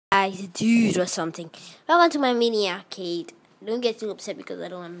guys, dude or something. Welcome to my mini arcade. Don't get too upset because I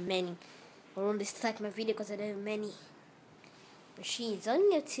don't have many. I won't dislike my video because I don't have many machines. I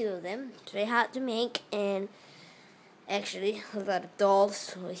only have 2 of them. It's very hard to make, and actually a lot of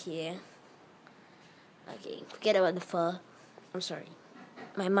dolls over here. Okay, forget about the fur. I'm sorry.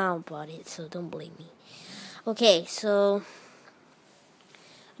 My mom bought it, so don't blame me. Okay, so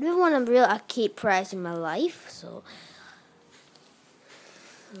I never won a real arcade prize in my life, so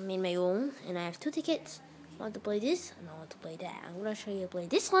I made my own, and I have 2 tickets. I want to play this, and I want to play that. I'm gonna show you how to play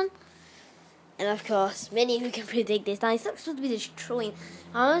this one, and of course, many of you can predict this. Now, it's not supposed to be destroying.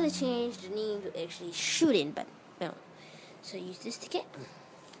 I want to change the name to actually shooting, but no. So use this ticket,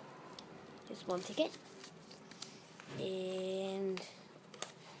 just 1 ticket, and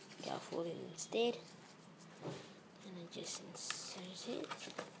I'll fold it instead, and I just insert it.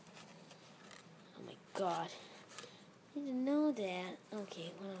 Oh my god. I didn't know that.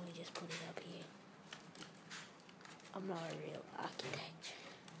 Okay, why don't we just put it up here? I'm not a real architect.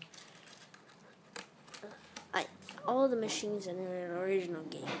 All the machines are in an original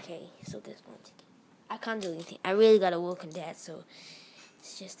game, okay? So this one ticket. I can't do anything. I really gotta work on that, so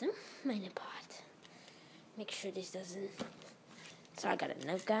it's just a minor part. Make sure this doesn't. So I got a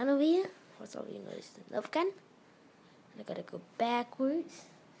Nerf gun over here. What's all you know is the Nerf gun. I gotta go backwards.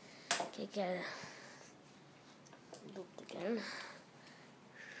 Okay, gotta loop the gun.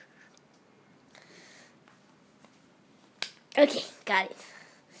 Okay, got it.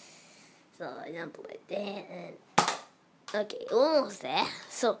 So I jump like that, and okay, almost there.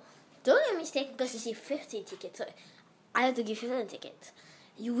 So don't get mistaken because you see 15 tickets. So I have to give you 7 tickets.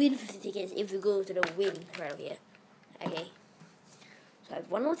 You win 50 tickets if you go to the win right over here. Okay. So I have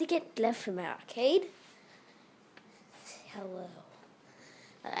 1 more ticket left in my arcade. Hello.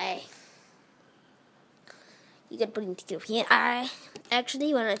 Alright. You gotta put in the ticket over here. I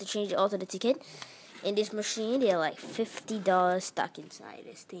actually wanted to change the alternate ticket. In this machine, they're like $50 stuck inside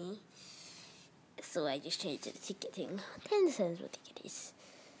this thing. So I just changed to the ticket thing. 10 cents what ticket is.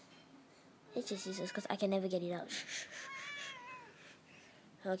 It's just useless because I can never get it out.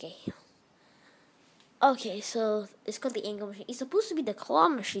 Okay. Okay, so it's called the angle machine. It's supposed to be the claw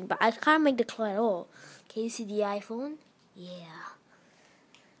machine, but I can't make the claw at all. Can you see the iPhone? Yeah.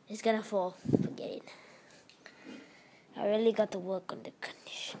 It's gonna fall. Forget it. I really got to work on the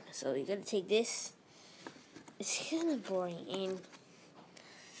condition. So you're gonna take this. It's kind of boring, and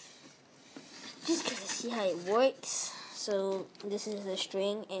just gonna see how it works. So this is the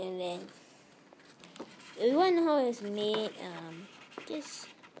string, and then if you want to know how it's made, just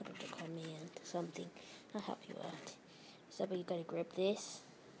put up the comment or something. I'll help you out. So you gotta grip this.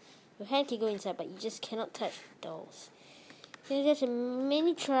 Your hand can go inside, but you just cannot touch the dolls. So there's a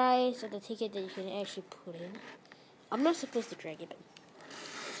many tries of the ticket that you can actually put in. I'm not supposed to drag it, but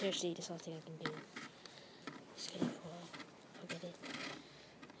seriously, there's nothing I can do. Just gonna fall. Forget it.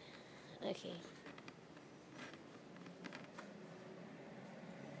 Okay.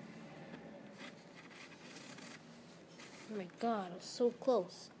 Oh my god, I was so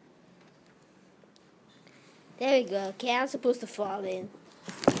close. There we go. Okay, I'm supposed to fall in.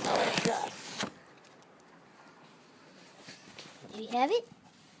 Oh my god. Do we have it?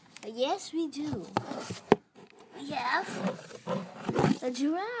 Yes, we do. We have a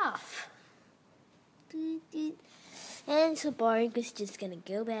giraffe. And it's so boring because it's just gonna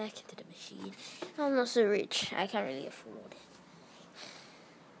go back into the machine. I'm not so rich. I can't really afford it.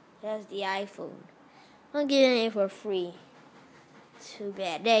 That's the iPhone. I'm getting it for free. Too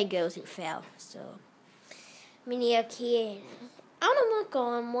bad. There it goes. It fell. So, mini arcade. I want to work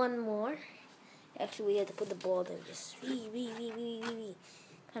on 1 more. Actually, we have to put the ball there. Just kind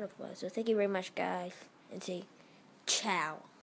of fun. So, thank you very much, guys. And say ciao.